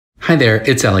Hi there,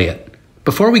 it's Elliot.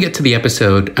 Before we get to the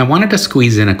episode, I wanted to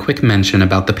squeeze in a quick mention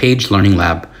about the Page Learning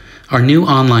Lab, our new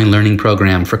online learning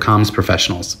program for comms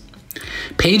professionals.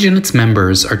 Page and its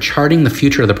members are charting the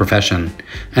future of the profession,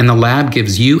 and the lab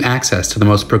gives you access to the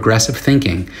most progressive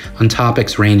thinking on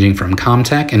topics ranging from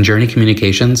commtech and journey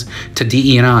communications to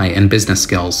DE&I and business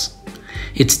skills.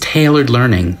 It's tailored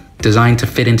learning designed to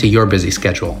fit into your busy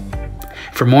schedule.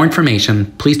 For more information,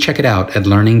 please check it out at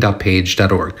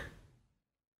learning.page.org.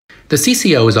 The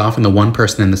CCO is often the one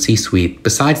person in the C-suite,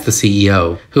 besides the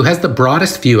CEO, who has the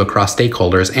broadest view across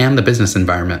stakeholders and the business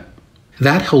environment.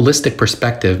 That holistic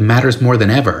perspective matters more than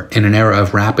ever in an era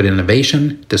of rapid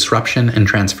innovation, disruption, and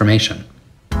transformation.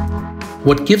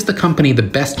 What gives the company the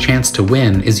best chance to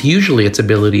win is usually its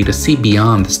ability to see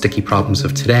beyond the sticky problems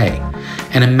of today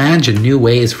and imagine new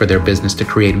ways for their business to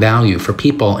create value for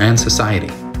people and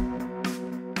society.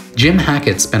 Jim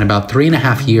Hackett spent about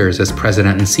 3.5 years as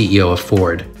president and CEO of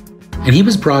Ford, and he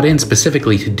was brought in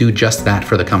specifically to do just that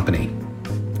for the company.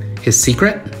 His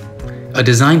secret? A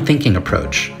design thinking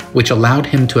approach, which allowed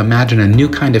him to imagine a new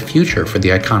kind of future for the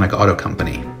iconic auto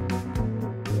company.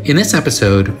 In this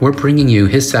episode, we're bringing you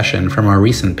his session from our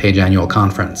recent Page Annual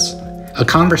Conference, a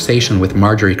conversation with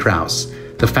Margery Kraus,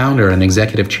 the founder and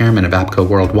executive chairman of APCO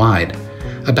Worldwide,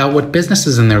 about what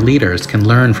businesses and their leaders can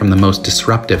learn from the most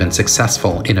disruptive and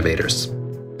successful innovators.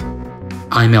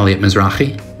 I'm Elliot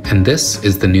Mizrahi, and this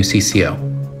is the new CCO.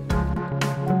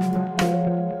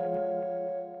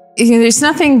 There's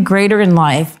nothing greater in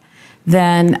life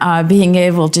than being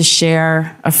able to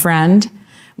share a friend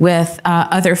with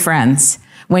other friends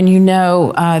when you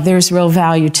know there's real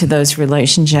value to those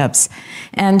relationships.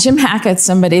 And Jim Hackett's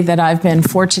somebody that I've been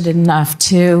fortunate enough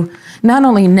to not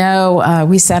only know,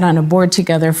 we sat on a board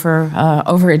together for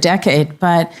over a decade,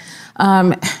 but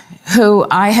who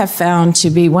I have found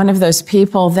to be one of those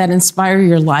people that inspire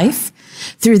your life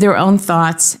through their own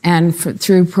thoughts and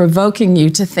through provoking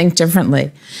you to think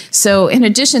differently. So in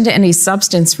addition to any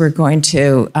substance we're going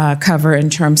to cover in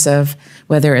terms of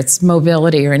whether it's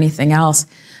mobility or anything else,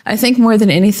 I think more than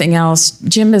anything else,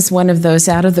 Jim is one of those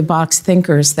out-of-the-box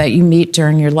thinkers that you meet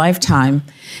during your lifetime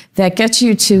that gets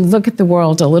you to look at the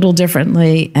world a little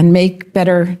differently and make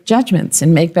better judgments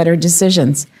and make better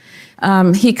decisions.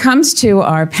 He comes to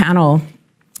our panel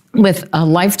with a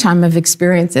lifetime of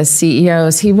experience as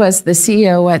CEOs. He was the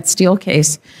CEO at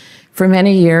Steelcase for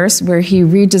many years, where he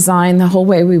redesigned the whole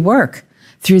way we work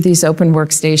through these open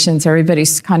workstations.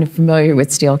 Everybody's kind of familiar with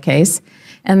Steelcase.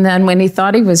 And then when he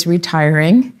thought he was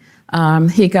retiring,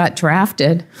 he got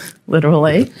drafted,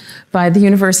 literally, by the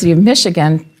University of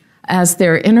Michigan as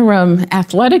their interim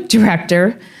athletic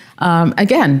director,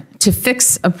 again, to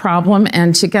fix a problem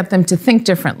and to get them to think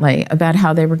differently about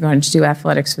how they were going to do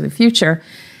athletics for the future.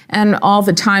 And all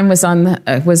the time was on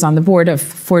the board of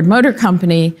Ford Motor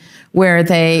Company, where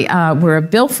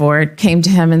Bill Ford came to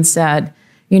him and said,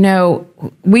 you know,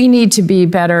 we need to be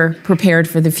better prepared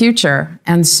for the future.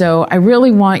 And so I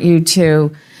really want you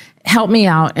to help me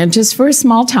out, and just for a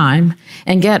small time,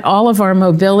 and get all of our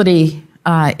mobility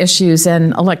issues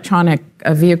and electronic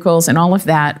vehicles and all of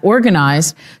that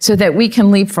organized so that we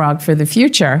can leapfrog for the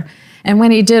future. And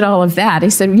when he did all of that, he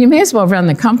said, you may as well run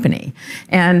the company.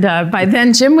 And by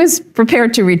then, Jim was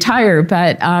prepared to retire,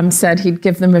 but said he'd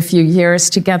give them a few years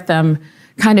to get them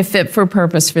kind of fit for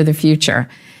purpose for the future.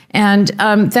 And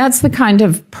that's the kind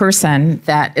of person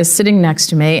that is sitting next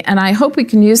to me. And I hope we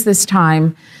can use this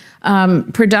time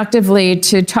productively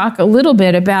to talk a little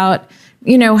bit about,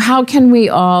 you know, how can we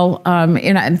all,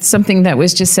 something that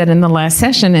was just said in the last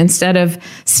session, instead of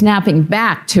snapping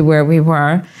back to where we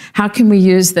were, how can we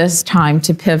use this time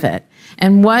to pivot?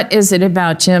 And what is it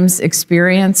about Jim's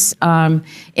experience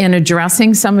in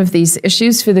addressing some of these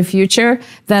issues for the future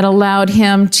that allowed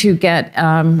him to get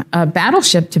a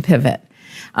battleship to pivot?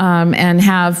 And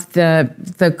have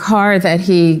the car that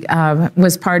he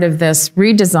was part of this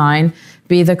redesign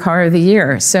be the car of the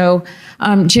year. So,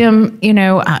 Jim, you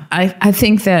know, I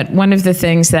think that one of the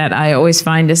things that I always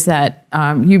find is that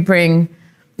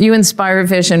you inspire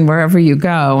vision wherever you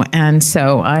go. And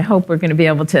so I hope we're going to be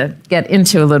able to get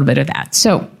into a little bit of that.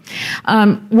 So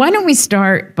why don't we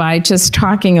start by just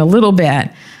talking a little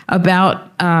bit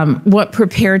about what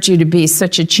prepared you to be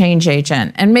such a change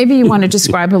agent. And maybe you want to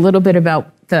describe a little bit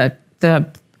about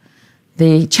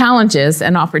the challenges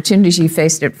and opportunities you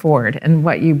faced at Ford and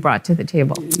what you brought to the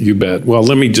table. You bet. Well,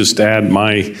 let me just add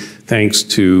my thanks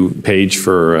to Paige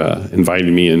for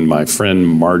inviting me and my friend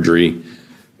Margery,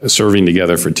 serving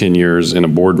together for 10 years in a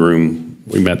boardroom.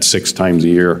 We met 6 times a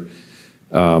year.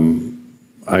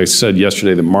 I said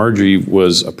yesterday that Margery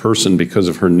was a person, because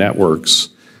of her networks,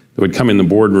 that would come in the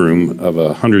boardroom of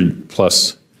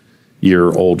 100+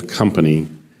 30-year-old company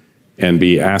and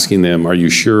be asking them, are you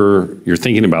sure you're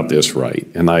thinking about this right?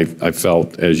 And I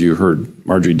felt, as you heard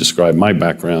Margery describe my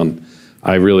background,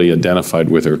 I really identified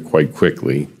with her quite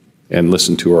quickly and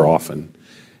listened to her often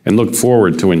and looked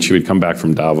forward to when she would come back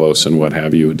from Davos and what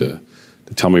have you to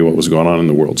tell me what was going on in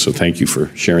the world. So thank you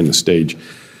for sharing the stage.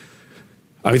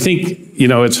 I think,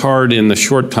 it's hard in the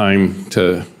short time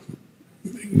to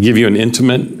give you an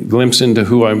intimate glimpse into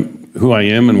who I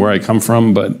am and where I come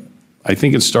from, but I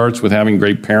think it starts with having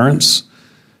great parents.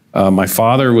 My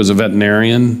father was a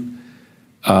veterinarian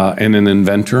and an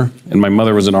inventor, and my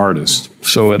mother was an artist.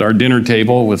 So at our dinner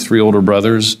table with 3 older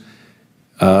brothers,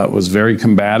 was very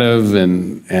combative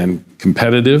and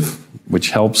competitive, which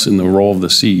helps in the role of the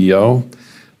CEO.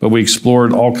 But we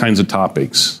explored all kinds of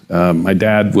topics. My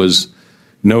dad was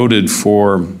noted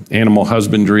for animal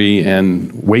husbandry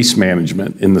and waste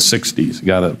management in the 60s. He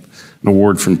got an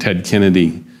award from Ted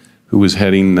Kennedy, who was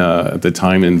heading, at the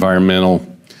time, Environmental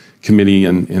Committee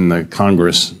in the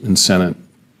Congress and Senate.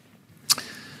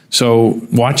 So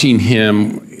watching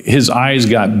him, his eyes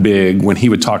got big when he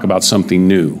would talk about something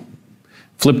new.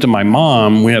 Flip to my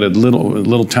mom, we had a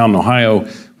little town in Ohio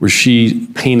where she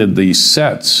painted these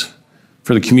sets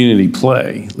for the community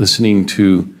play, listening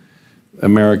to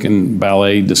American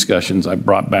ballet discussions. I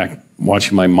brought back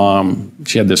watching my mom.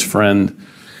 She had this friend,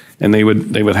 and they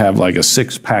would have like a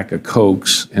 6-pack of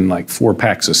Cokes and like 4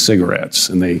 packs of cigarettes,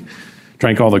 and they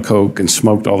drank all the Coke and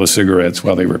smoked all the cigarettes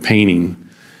while they were painting.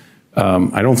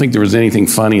 I don't think there was anything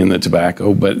funny in the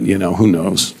tobacco, but who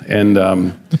knows?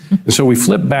 And so we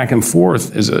flipped back and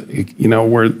forth as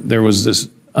where there was this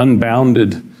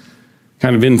unbounded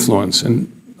kind of influence.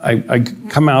 And I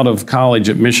come out of college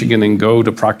at Michigan and go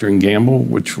to Procter & Gamble,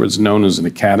 which was known as an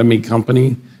academy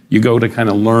company. You go to kind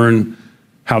of learn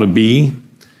how to be.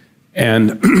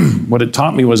 And what it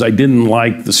taught me was I didn't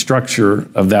like the structure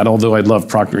of that, although I loved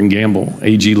Procter & Gamble.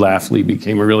 A.G. Lafley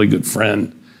became a really good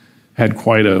friend. Had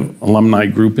quite an alumni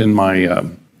group in my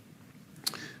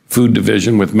food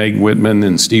division with Meg Whitman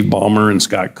and Steve Ballmer and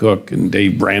Scott Cook and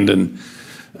Dave Brandon.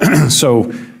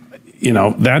 So,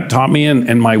 that taught me,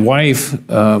 and my wife,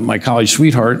 my college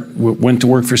sweetheart, went to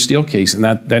work for Steelcase, and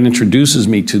that introduces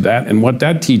me to that. And what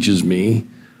that teaches me,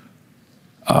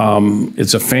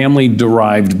 it's a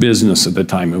family-derived business at the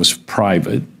time. It was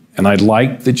private, and I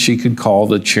liked that she could call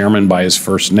the chairman by his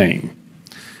first name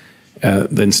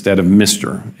instead of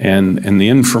Mr. And the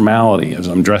informality, as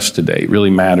I'm dressed today,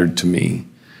 really mattered to me.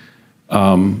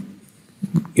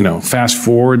 Fast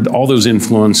forward, all those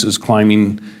influences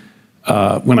climbing.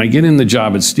 When I get in the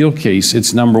job at Steelcase,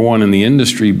 it's #1 in the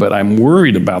industry, but I'm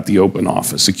worried about the open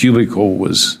office. The cubicle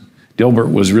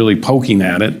Dilbert was really poking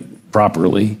at it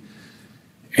properly.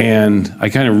 And I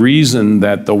kind of reasoned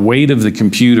that the weight of the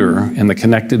computer and the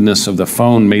connectedness of the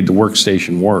phone made the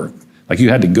workstation work. Like you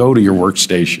had to go to your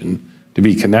workstation to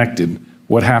be connected.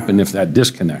 What happened if that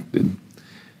disconnected?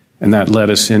 And that led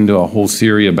us into a whole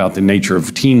theory about the nature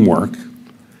of teamwork.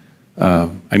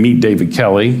 I meet David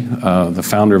Kelly, the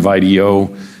founder of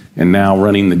IDEO, and now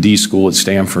running the D School at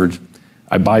Stanford.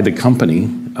 I buy the company.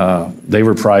 They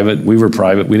were private, we were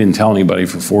private. We didn't tell anybody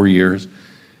for 4 years.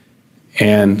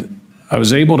 And I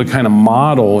was able to kind of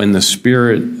model in the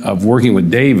spirit of working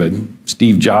with David,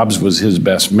 Steve Jobs was his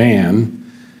best man,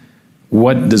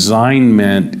 what design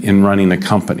meant in running a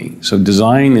company. So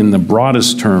design in the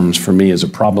broadest terms for me is a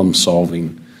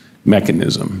problem-solving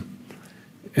mechanism.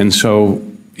 And so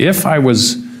if I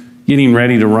was getting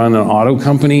ready to run an auto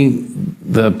company,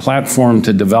 the platform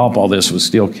to develop all this was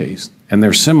Steelcase. And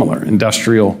they're similar,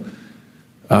 industrial,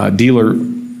 dealer,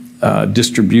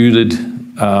 distributed,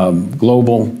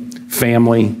 global,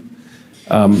 family.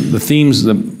 The themes,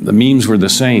 the memes were the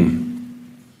same.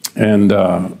 And,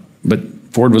 but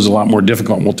Ford was a lot more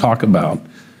difficult, and we'll talk about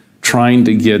trying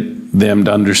to get them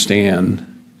to understand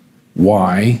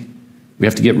why we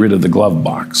have to get rid of the glove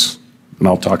box. And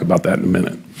I'll talk about that in a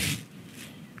minute.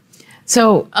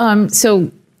 So, so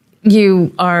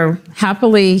you are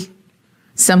happily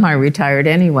semi-retired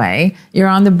anyway. You're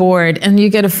on the board, and you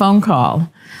get a phone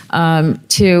call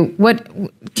to what?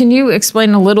 Can you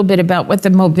explain a little bit about what the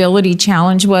mobility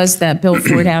challenge was that Bill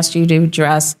Ford asked you to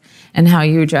address, and how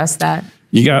you addressed that?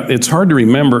 It's hard to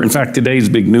remember. In fact, today's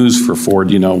big news for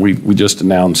Ford. We just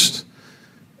announced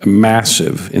a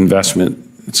massive investment.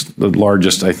 It's the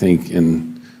largest, I think,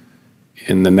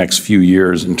 in the next few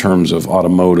years in terms of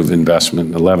automotive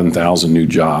investment, 11,000 new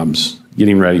jobs,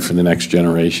 getting ready for the next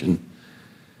generation.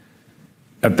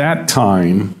 At that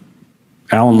time,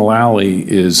 Alan Mulally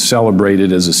is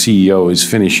celebrated as a CEO, is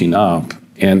finishing up,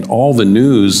 and all the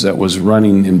news that was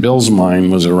running in Bill's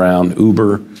mind was around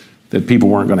Uber, that people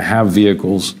weren't going to have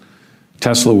vehicles,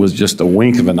 Tesla was just a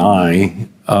wink of an eye.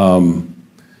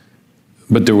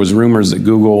 But there was rumors that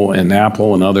Google and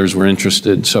Apple and others were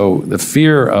interested. So the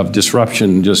fear of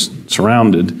disruption just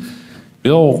surrounded.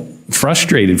 Bill,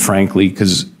 frustrated, frankly,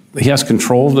 because he has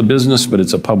control of the business, but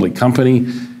it's a public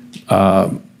company,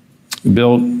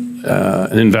 built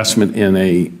an investment in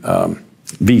a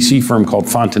VC firm called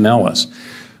Fontanellis,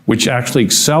 which actually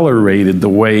accelerated the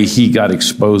way he got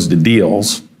exposed to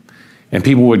deals. And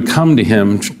people would come to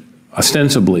him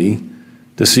ostensibly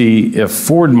to see if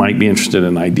Ford might be interested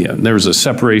in an idea. There was a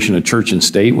separation of church and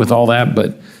state with all that,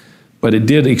 but it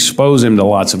did expose him to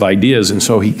lots of ideas. And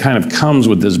so he kind of comes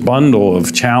with this bundle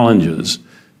of challenges.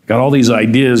 Got all these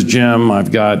ideas, Jim,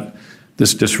 I've got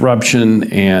this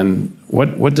disruption, and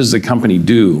what does the company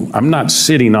do? I'm not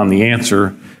sitting on the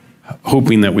answer,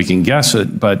 hoping that we can guess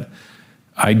it, but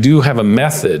I do have a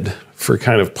method for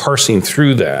kind of parsing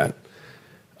through that,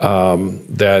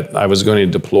 that I was going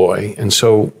to deploy. And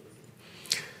so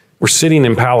we're sitting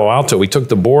in Palo Alto. We took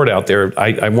the board out there.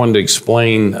 I wanted to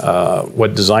explain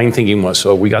what design thinking was.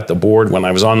 So we got the board when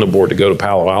I was on the board to go to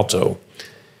Palo Alto.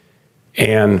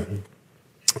 And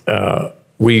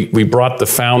we brought the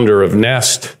founder of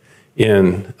Nest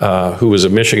in, who was a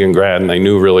Michigan grad and I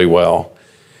knew really well.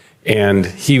 And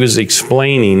he was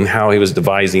explaining how he was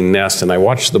devising Nest. And I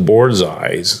watched the board's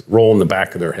eyes roll in the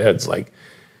back of their heads like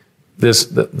this,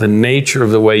 the nature of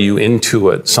the way you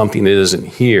intuit something that isn't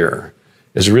here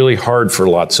is really hard for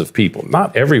lots of people.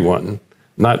 Not everyone,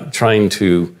 not trying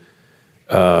to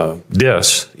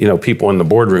diss, people in the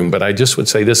boardroom, but I just would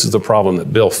say this is the problem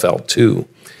that Bill felt too.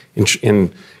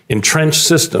 In entrenched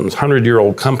systems,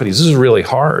 100-year-old companies, this is really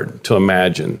hard to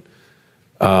imagine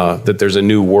that there's a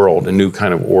new world, a new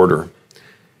kind of order.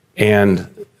 And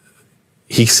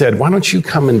he said, why don't you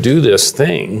come and do this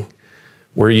thing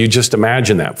where you just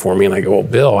imagine that for me? And I go, well,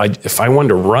 Bill, if I wanted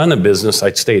to run a business,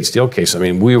 I'd stay at Steelcase. I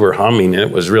mean, we were humming and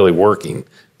it was really working.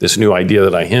 This new idea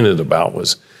that I hinted about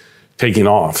was taking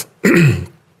off.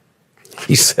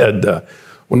 He said,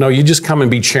 well, no, you just come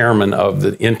and be chairman of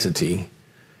the entity.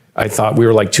 I thought we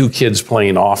were like two kids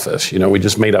playing Office. We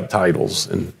just made up titles.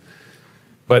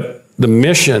 But the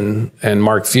mission, and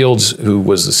Mark Fields, who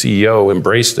was the CEO,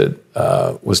 embraced it,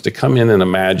 was to come in and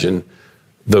imagine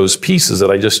those pieces that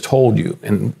I just told you.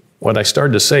 And what I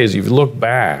started to say is, if you look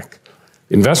back,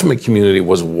 the investment community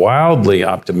was wildly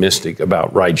optimistic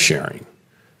about ride sharing.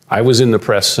 I was in the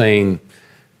press saying,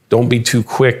 don't be too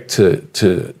quick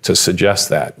to suggest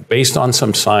that. Based on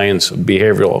some science of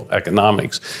behavioral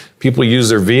economics, people use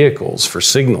their vehicles for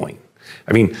signaling.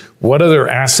 I mean, what other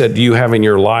asset do you have in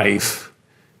your life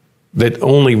that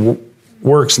only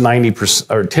works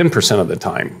 90% or 10% of the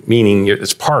time, meaning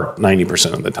it's parked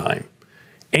 90% of the time?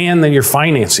 And then you're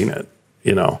financing it,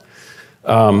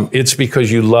 It's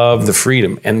because you love the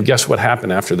freedom. And guess what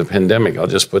happened after the pandemic? I'll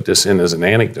just put this in as an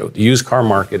anecdote. The used car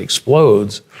market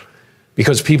explodes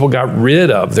because people got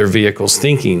rid of their vehicles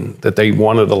thinking that they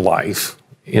wanted a life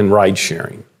in ride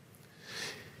sharing.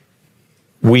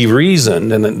 We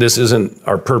reasoned, and this isn't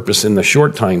our purpose in the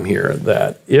short time here,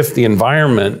 that if the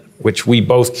environment, which we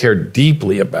both cared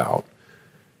deeply about,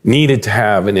 needed to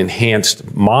have an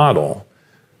enhanced model,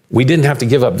 we didn't have to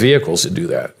give up vehicles to do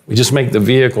that. We just make the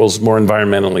vehicles more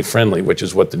environmentally friendly, which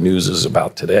is what the news is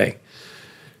about today.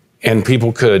 And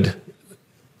people could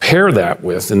pair that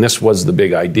with, and this was the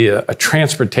big idea, a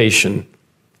transportation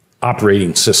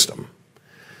operating system.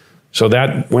 So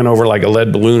that went over like a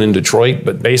lead balloon in Detroit,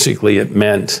 but basically it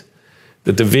meant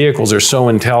that the vehicles are so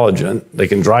intelligent, they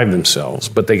can drive themselves,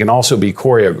 but they can also be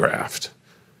choreographed.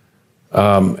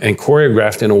 And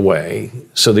choreographed in a way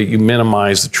so that you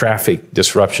minimize the traffic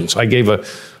disruption. So I gave a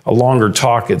longer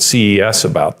talk at CES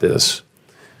about this,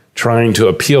 trying to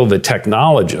appeal to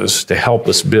technologists to help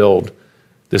us build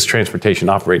this transportation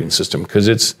operating system, because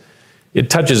it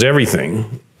touches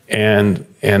everything, and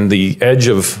the edge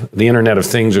of the Internet of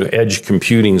Things, or edge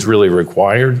computing, is really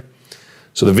required.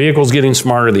 So the vehicle's getting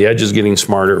smarter, the edge is getting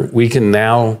smarter. We can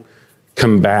now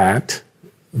combat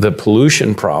the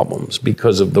pollution problems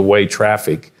because of the way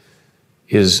traffic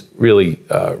is really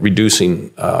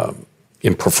reducing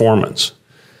in performance.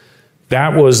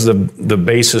 That was the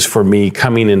basis for me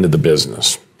coming into the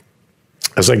business.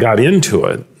 As I got into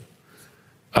it,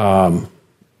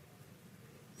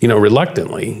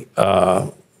 reluctantly,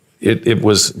 it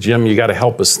was, Jim, you got to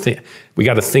help us think. We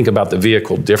got to think about the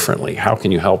vehicle differently. How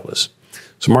can you help us?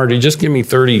 So Margie, just give me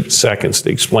 30 seconds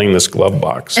to explain this glove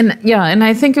box. And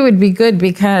I think it would be good,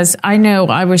 because I know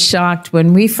I was shocked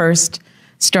when we first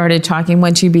started talking,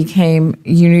 once you knew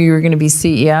you were going to be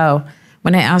CEO,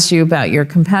 when I asked you about your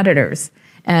competitors.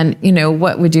 And,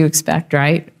 what would you expect,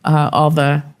 right? All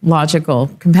the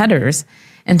logical competitors.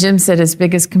 And Jim said his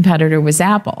biggest competitor was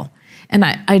Apple. And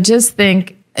I just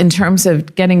think in terms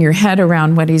of getting your head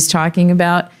around what he's talking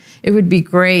about, it would be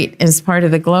great as part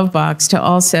of the glove box to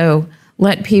also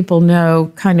let people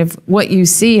know kind of what you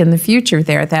see in the future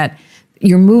there that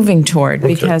you're moving toward,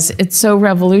 because it so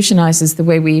revolutionizes the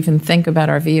way we even think about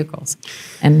our vehicles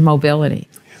and mobility.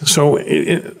 So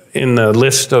in the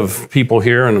list of people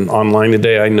here and online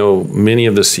today, I know many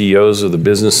of the CEOs of the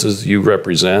businesses you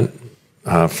represent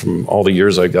from all the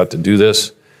years I got to do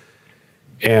this.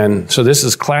 And so this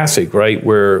is classic, right,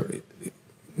 where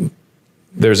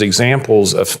there's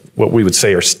examples of what we would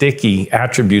say are sticky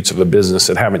attributes of a business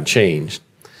that haven't changed.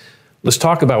 Let's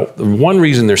talk about the one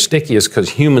reason they're sticky is because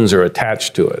humans are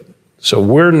attached to it. So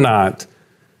we're not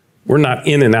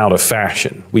in and out of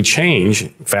fashion. We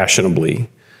change fashionably.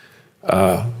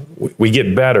 We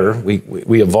get better,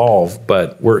 we evolve,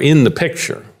 but we're in the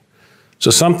picture. So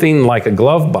something like a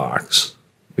glove box,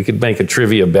 we could make a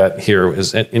trivia bet here.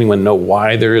 Does anyone know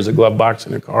why there is a glove box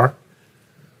in a car?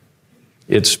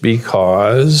 It's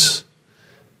because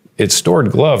it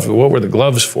stored gloves. What were the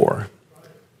gloves for?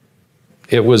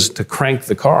 It was to crank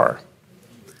the car,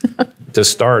 to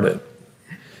start it.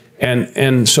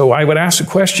 And so I would ask the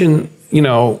question, you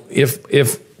know, if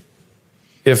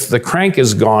the crank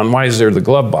is gone, why is there the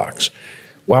glove box?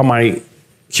 While my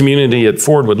community at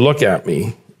Ford would look at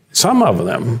me, some of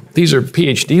them, these are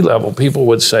PhD level people,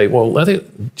 would say, well,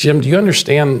 Jim, do you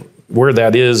understand where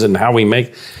that is and how we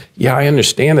make? Yeah, I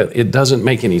understand it. It doesn't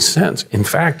make any sense. In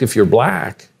fact, if you're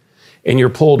black and you're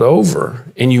pulled over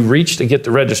and you reach to get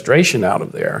the registration out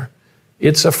of there,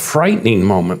 it's a frightening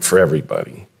moment for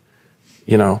everybody.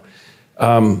 You know,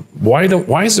 why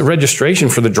is the registration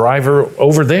for the driver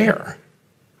over there?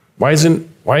 Why isn't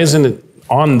it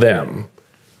on them?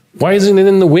 Why isn't it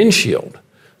in the windshield?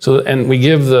 So, and we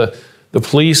give the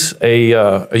police a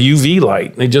UV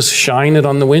light, and they just shine it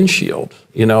on the windshield.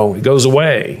 You know, it goes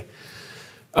away.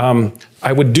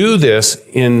 I would do this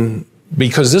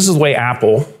because this is the way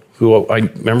Apple, who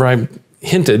I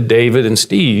hinted, David and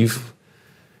Steve,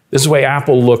 this is the way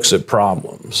Apple looks at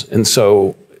problems. And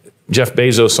so Jeff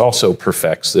Bezos also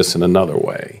perfects this in another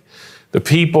way. The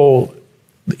people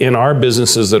in our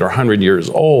businesses that are 100 years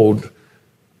old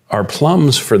are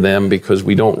plums for them because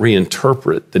we don't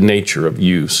reinterpret the nature of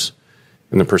use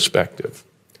and the perspective.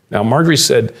 Now, Margery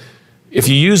said, if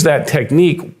you use that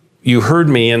technique, you heard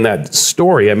me in that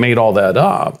story, I made all that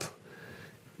up.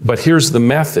 But here's the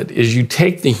method, is you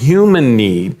take the human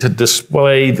need to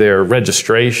display their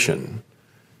registration.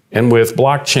 And with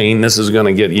blockchain, this is going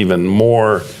to get even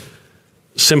more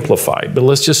simplified. But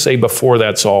let's just say before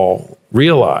that's all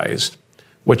realized,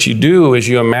 what you do is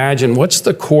you imagine what's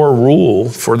the core rule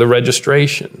for the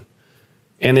registration.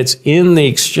 And it's in the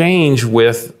exchange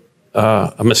with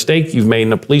a mistake you've made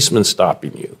and a policeman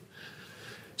stopping you.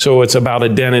 So it's about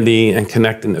identity and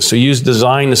connectedness. So use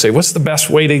design to say, what's the best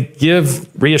way to give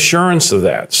reassurance of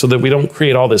that so that we don't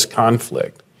create all this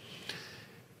conflict?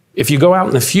 If you go out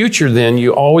in the future, then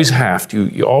you always have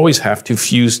to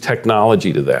fuse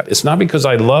technology to that. It's not because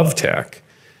I love tech.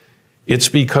 It's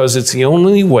because it's the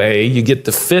only way you get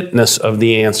the fitness of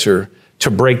the answer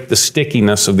to break the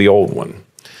stickiness of the old one.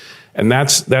 And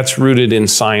that's rooted in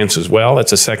science as well.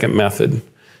 That's a second method.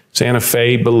 Santa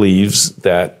Fe believes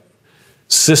that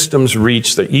systems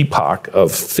reach the epoch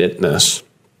of fitness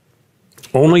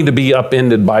only to be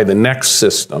upended by the next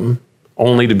system,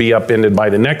 only to be upended by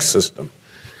the next system.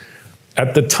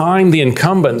 At the time the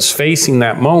incumbent's facing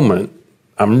that moment,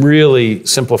 I'm really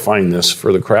simplifying this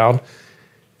for the crowd,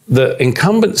 the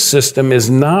incumbent system is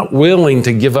not willing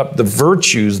to give up the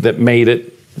virtues that made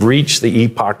it reach the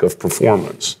epoch of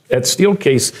performance. At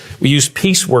Steelcase, we used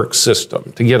piecework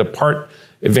system to get a part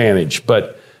advantage,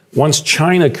 but once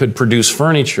China could produce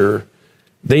furniture,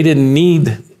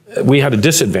 we had a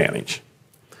disadvantage.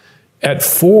 At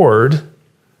Ford,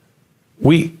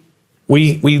 we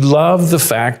love the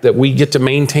fact that we get to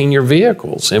maintain your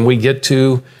vehicles and we get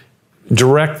to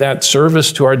direct that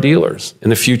service to our dealers.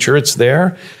 In the future, it's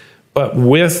there. But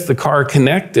with the car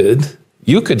connected,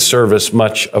 you could service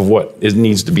much of what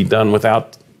needs to be done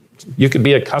without, you could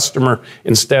be a customer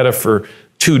instead of for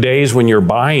 2 days when you're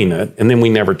buying it, and then we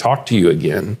never talk to you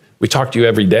again. We talk to you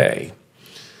every day.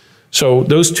 So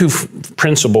those two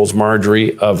principles,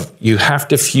 Margery, of you have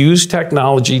to fuse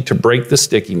technology to break the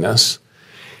stickiness,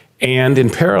 and in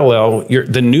parallel,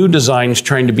 the new design is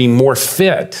trying to be more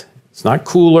fit. It's not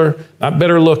cooler, not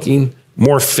better looking,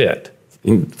 more fit.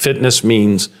 And fitness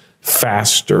means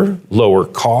faster, lower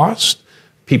cost.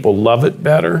 People love it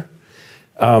better.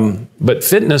 But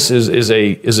fitness is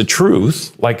a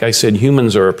truth. Like I said,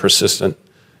 humans are a persistent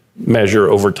measure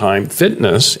over time.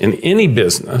 Fitness in any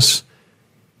business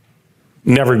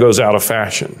never goes out of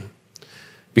fashion.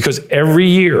 Because every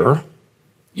year,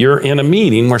 you're in a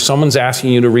meeting where someone's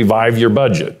asking you to revive your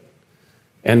budget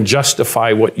and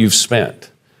justify what you've spent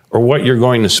or what you're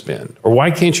going to spend, or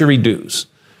why can't you reduce?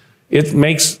 It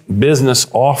makes business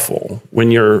awful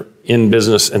when you're in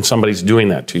business and somebody's doing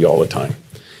that to you all the time.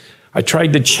 I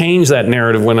tried to change that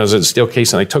narrative when I was at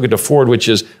Steelcase, and I took it to Ford, which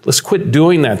is, let's quit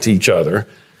doing that to each other.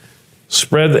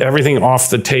 Spread everything off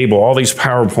the table, all these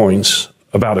PowerPoints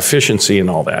about efficiency and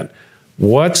all that.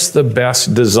 What's the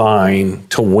best design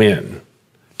to win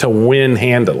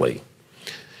handily?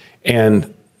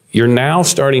 And you're now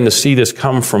starting to see this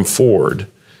come from Ford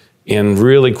in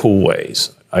really cool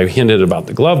ways. I hinted about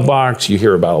the glove box, you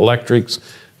hear about electrics,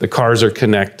 the cars are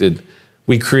connected.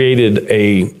 We created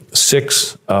a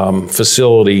 6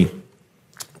 facility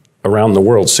around the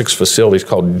world, 6 facilities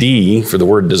called D for the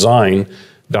word design,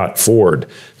 .Ford.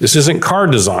 This isn't car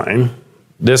design,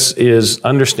 this is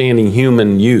understanding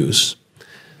human use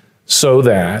so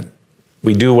that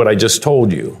we do what I just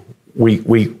told you.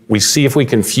 We see if we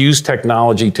can fuse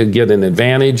technology to get an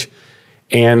advantage,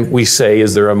 and we say,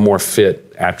 is there a more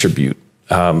fit attribute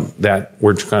that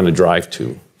we're trying to drive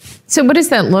to? So what does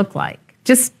that look like?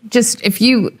 Just if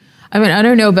you, I mean, I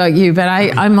don't know about you, but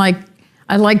I'm like,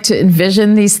 I like to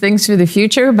envision these things for the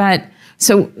future, but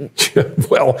so.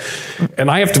 Well, and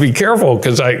I have to be careful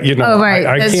because I can't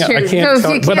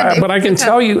but I can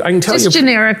tell you, just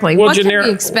generically, what can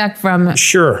we expect from?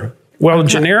 Sure. Well,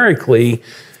 generically,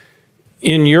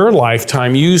 in your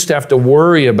lifetime, you used to have to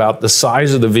worry about the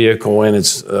size of the vehicle and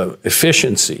its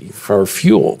efficiency for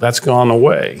fuel. That's gone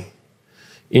away.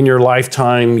 In your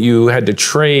lifetime, you had to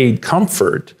trade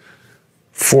comfort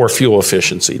for fuel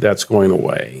efficiency. That's going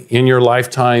away. In your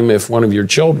lifetime, if one of your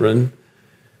children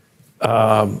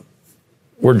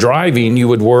were driving, you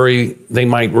would worry they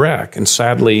might wreck. And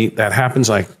sadly, that happens.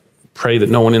 I pray that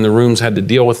no one in the rooms had to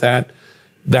deal with that.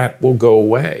 That will go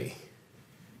away.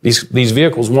 These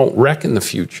vehicles won't wreck in the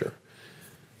future.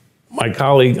 My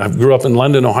colleague, I grew up in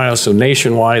London, Ohio, so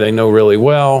nationwide I know really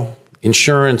well.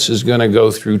 Insurance is going to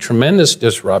go through tremendous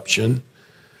disruption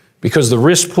because the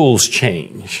risk pools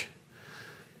change.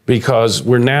 Because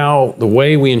we're now, the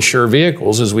way we insure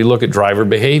vehicles is we look at driver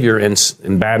behavior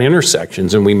and bad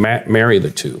intersections and we marry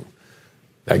the two.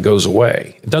 That goes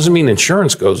away. It doesn't mean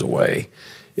insurance goes away.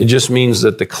 It just means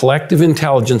that the collective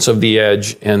intelligence of the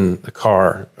edge and the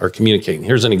car are communicating.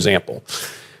 Here's an example.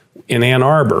 In Ann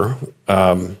Arbor,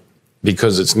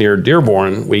 because it's near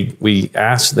Dearborn, we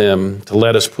asked them to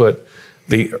let us put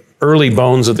the early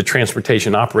bones of the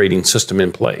transportation operating system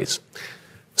in place.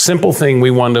 Simple thing, we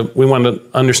want to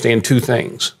understand 2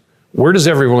 things. Where does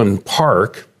everyone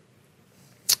park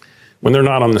when they're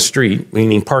not on the street,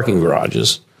 meaning parking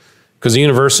garages? Because the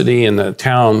university and the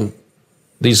town,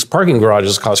 these parking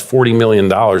garages cost $40 million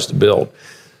to build.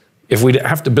 If we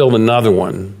have to build another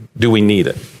one, do we need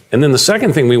it? And then the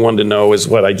second thing we wanted to know is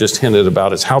what I just hinted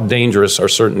about, is how dangerous are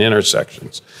certain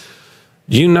intersections?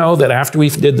 Do you know that after we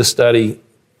did the study,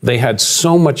 they had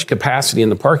so much capacity in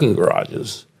the parking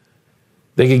garages,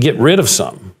 they could get rid of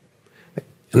some.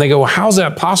 And they go, well, how's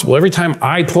that possible? Every time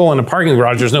I pull in a parking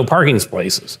garage, there's no parking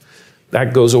spaces.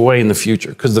 That goes away in the future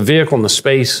because the vehicle and the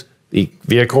space, the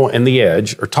vehicle and the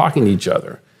edge are talking to each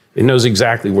other. It knows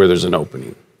exactly where there's an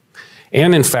opening.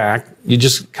 And in fact, you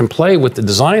just can play with the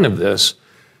design of this.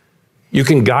 You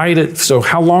can guide it. So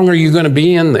how long are you going to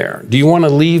be in there? Do you want to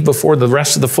leave before the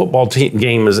rest of the football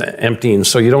game is emptying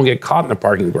so you don't get caught in a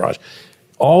parking garage?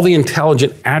 All the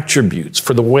intelligent attributes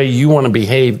for the way you want to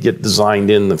behave get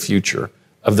designed in the future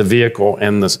of the vehicle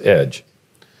and this edge.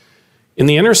 In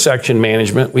the intersection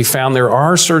management, we found there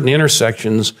are certain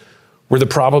intersections where the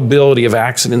probability of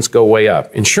accidents go way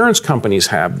up. Insurance companies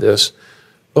have this,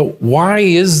 but why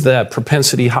is that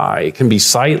propensity high? It can be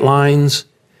sight lines.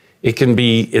 It can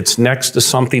be it's next to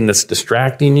something that's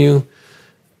distracting you.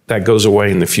 That goes away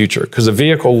in the future because the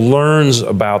vehicle learns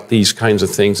about these kinds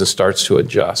of things and starts to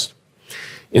adjust.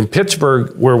 In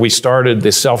Pittsburgh, where we started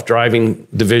the self-driving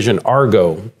division,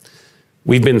 Argo,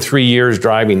 we've been 3 years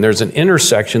driving. There's an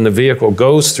intersection the vehicle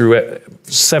goes through it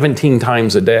 17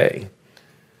 times a day.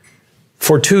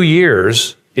 For 2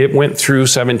 years, it went through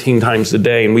 17 times a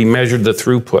day, and we measured the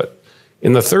throughput.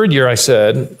 In the 3rd year, I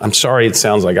said, I'm sorry it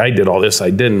sounds like I did all this.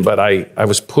 I didn't, but I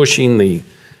was pushing the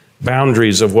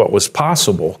boundaries of what was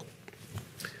possible.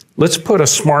 Let's put a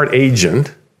smart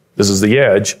agent, this is the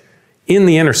edge, in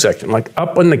the intersection, like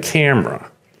up on the camera.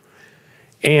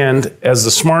 And as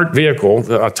the smart vehicle,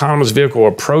 the autonomous vehicle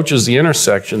approaches the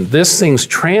intersection, this thing's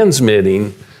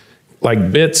transmitting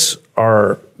like bits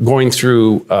are going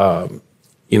through,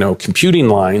 computing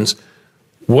lines.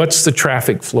 What's the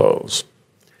traffic flows?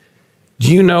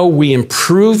 Do you know we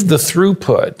improved the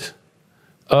throughput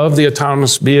of the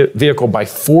autonomous vehicle by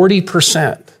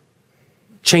 40%,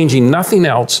 changing nothing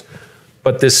else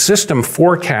but this system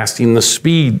forecasting the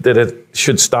speed that it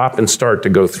should stop and start to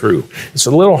go through. It's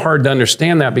a little hard to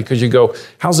understand that because you go,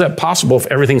 how's that possible if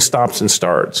everything stops and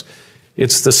starts?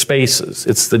 It's the spaces,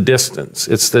 it's the distance,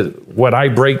 it's the what I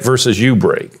break versus you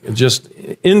break. It's just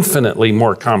infinitely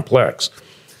more complex.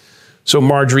 So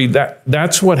Margery,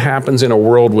 that's what happens in a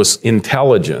world with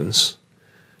intelligence.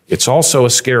 It's also a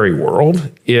scary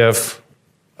world if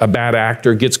a bad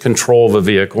actor gets control of a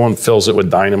vehicle and fills it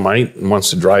with dynamite and wants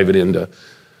to drive it into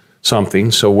something.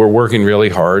 So we're working really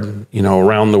hard,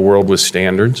 around the world with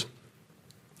standards.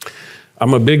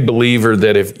 I'm a big believer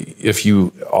that if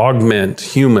you augment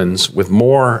humans with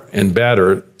more and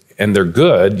better, and they're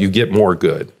good, you get more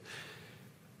good.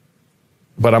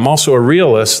 But I'm also a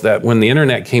realist that when the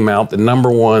internet came out, the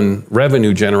 #1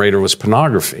 revenue generator was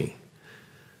pornography.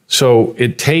 So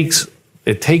it takes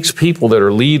people that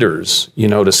are leaders,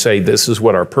 to say this is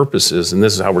what our purpose is and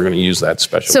this is how we're going to use that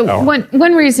special power. So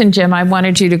one reason, Jim, I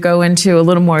wanted you to go into a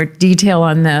little more detail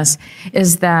on this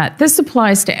is that this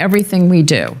applies to everything we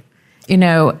do,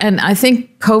 and I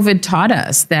think COVID taught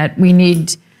us that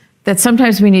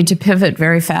sometimes we need to pivot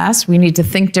very fast. We need to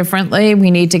think differently.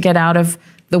 We need to get out of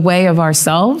the way of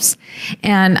ourselves.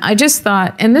 And I just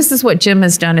thought, and this is what Jim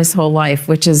has done his whole life,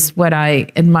 which is what I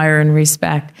admire and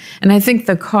respect. And I think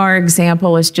the car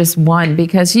example is just one,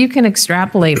 because you can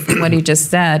extrapolate from what he just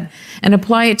said and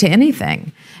apply it to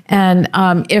anything. And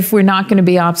if we're not going to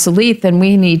be obsolete, then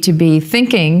we need to be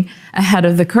thinking ahead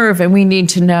of the curve, and we need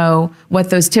to know what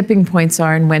those tipping points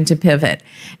are and when to pivot.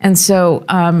 And so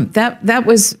that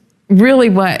was really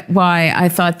why I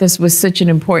thought this was such an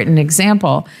important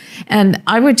example. And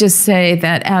I would just say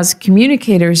that as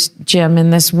communicators, Jim,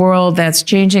 in this world that's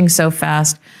changing so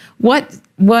fast, what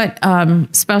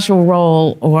special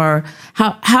role, or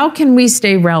how can we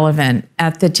stay relevant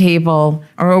at the table,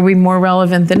 or are we more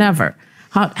relevant than ever?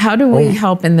 How do we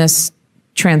help in this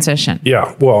transition?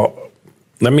 Yeah, well,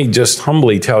 let me just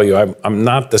humbly tell you, I'm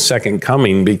not the second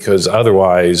coming, because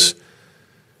otherwise,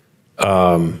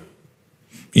 I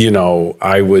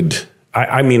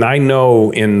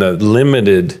know in the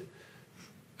limited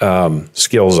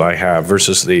skills I have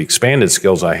versus the expanded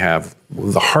skills I have,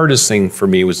 the hardest thing for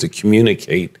me was to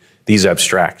communicate these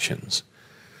abstractions.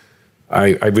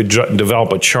 I would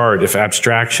develop a chart if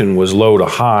abstraction was low to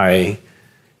high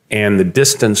and the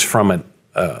distance from it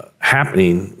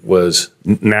happening was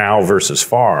now versus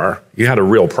far, you had a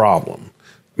real problem.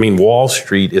 I mean, Wall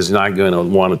Street is not going to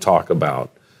want to talk about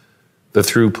the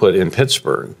throughput in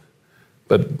Pittsburgh,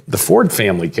 but the Ford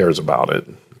family cares about it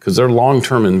because they're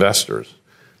long-term investors.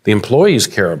 The employees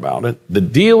care about it. The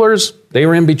dealers, they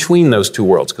are in between those two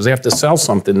worlds because they have to sell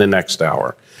something the next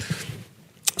hour.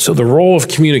 So the role of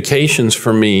communications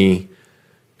for me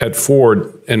at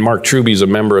Ford, and Mark Truby's a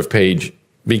member of Page,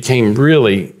 became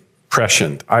really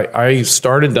prescient. I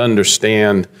started to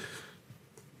understand,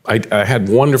 I had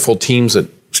wonderful teams at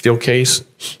Steelcase,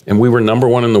 and we were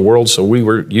 #1 in the world, so we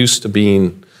were used to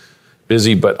being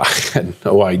busy, but I had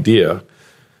no idea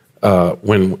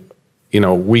when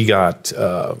we got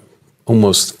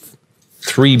almost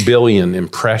 3 billion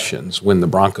impressions when the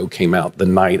Bronco came out the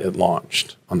night it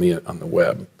launched on the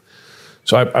web.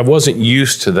 So I wasn't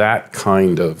used to that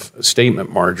kind of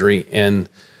statement, Margery, and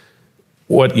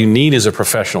what you need is a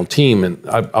professional team. And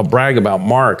I'll brag about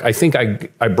Mark. I think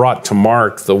I brought to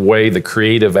Mark the way the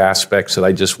creative aspects that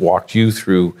I just walked you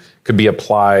through could be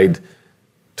applied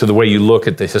to the way you look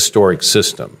at the historic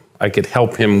system. I could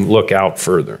help him look out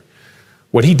further.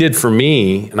 What he did for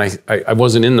me, and I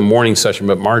wasn't in the morning session,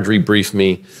 but Margery briefed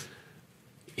me,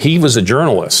 he was a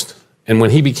journalist. And when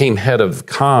he became head of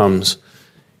comms,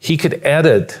 he could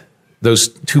edit those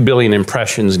 2 billion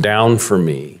impressions down for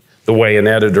me, the way an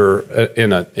editor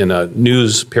in a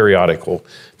news periodical.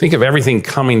 Think of everything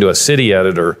coming to a city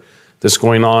editor that's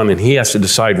going on, and he has to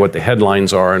decide what the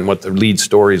headlines are and what the lead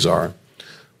stories are.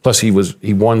 Plus, he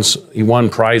won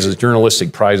prizes,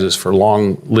 journalistic prizes for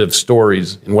long-lived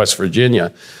stories in West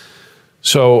Virginia.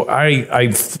 So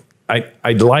I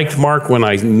liked Mark when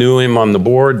I knew him on the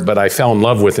board, but I fell in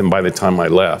love with him by the time I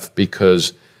left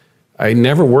because I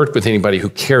never worked with anybody who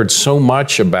cared so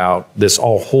much about this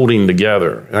all holding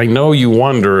together. And I know you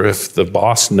wonder if the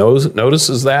boss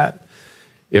notices that.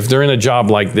 If they're in a job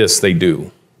like this, they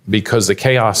do, because the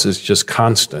chaos is just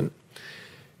constant.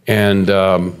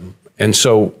 And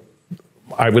so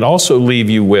I would also leave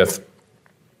you with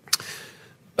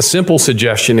a simple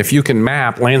suggestion. If you can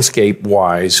map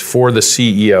landscape-wise for the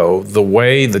CEO, the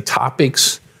way the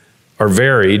topics are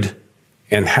varied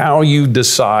and how you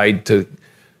decide to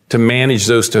to manage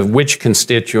those to which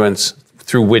constituents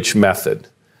through which method.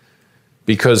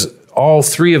 Because all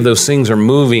three of those things are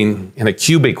moving in a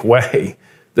cubic way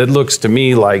that looks to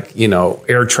me like,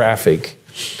 air traffic.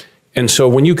 And so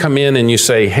when you come in and you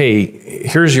say, hey,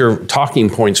 here's your talking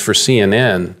points for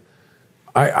CNN,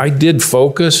 I did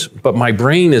focus, but my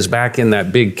brain is back in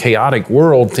that big chaotic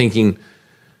world thinking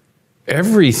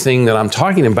everything that I'm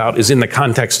talking about is in the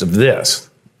context of this.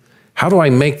 How do I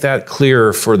make that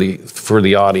clear for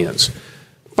the audience?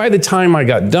 By the time I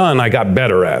got done, I got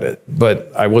better at it,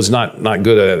 but I was not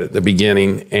good at it at the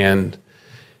beginning. And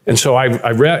so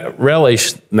I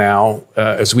relish now,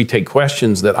 as we take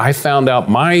questions, that I found out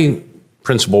my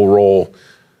principal role,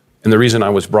 and the reason I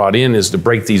was brought in is to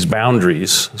break these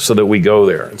boundaries so that we go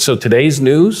there. And so today's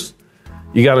news,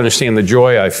 you got to understand the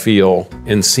joy I feel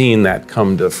in seeing that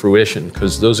come to fruition,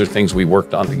 because those are things we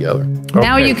worked on together.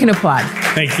 Now you can applaud.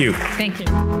 Thank you. Thank you.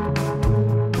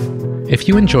 If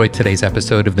you enjoyed today's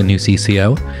episode of The New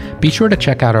CCO, be sure to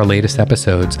check out our latest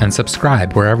episodes and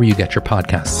subscribe wherever you get your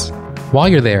podcasts. While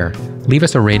you're there, leave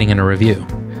us a rating and a review.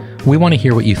 We want to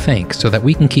hear what you think so that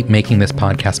we can keep making this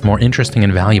podcast more interesting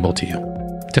and valuable to you.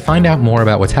 To find out more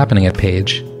about what's happening at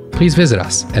Page, please visit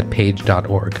us at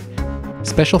page.org.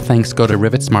 Special thanks go to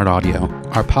Rivet Smart Audio,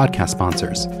 our podcast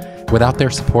sponsors. Without their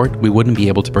support, we wouldn't be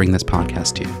able to bring this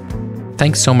podcast to you.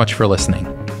 Thanks so much for listening.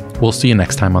 We'll see you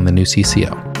next time on The New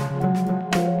CCO.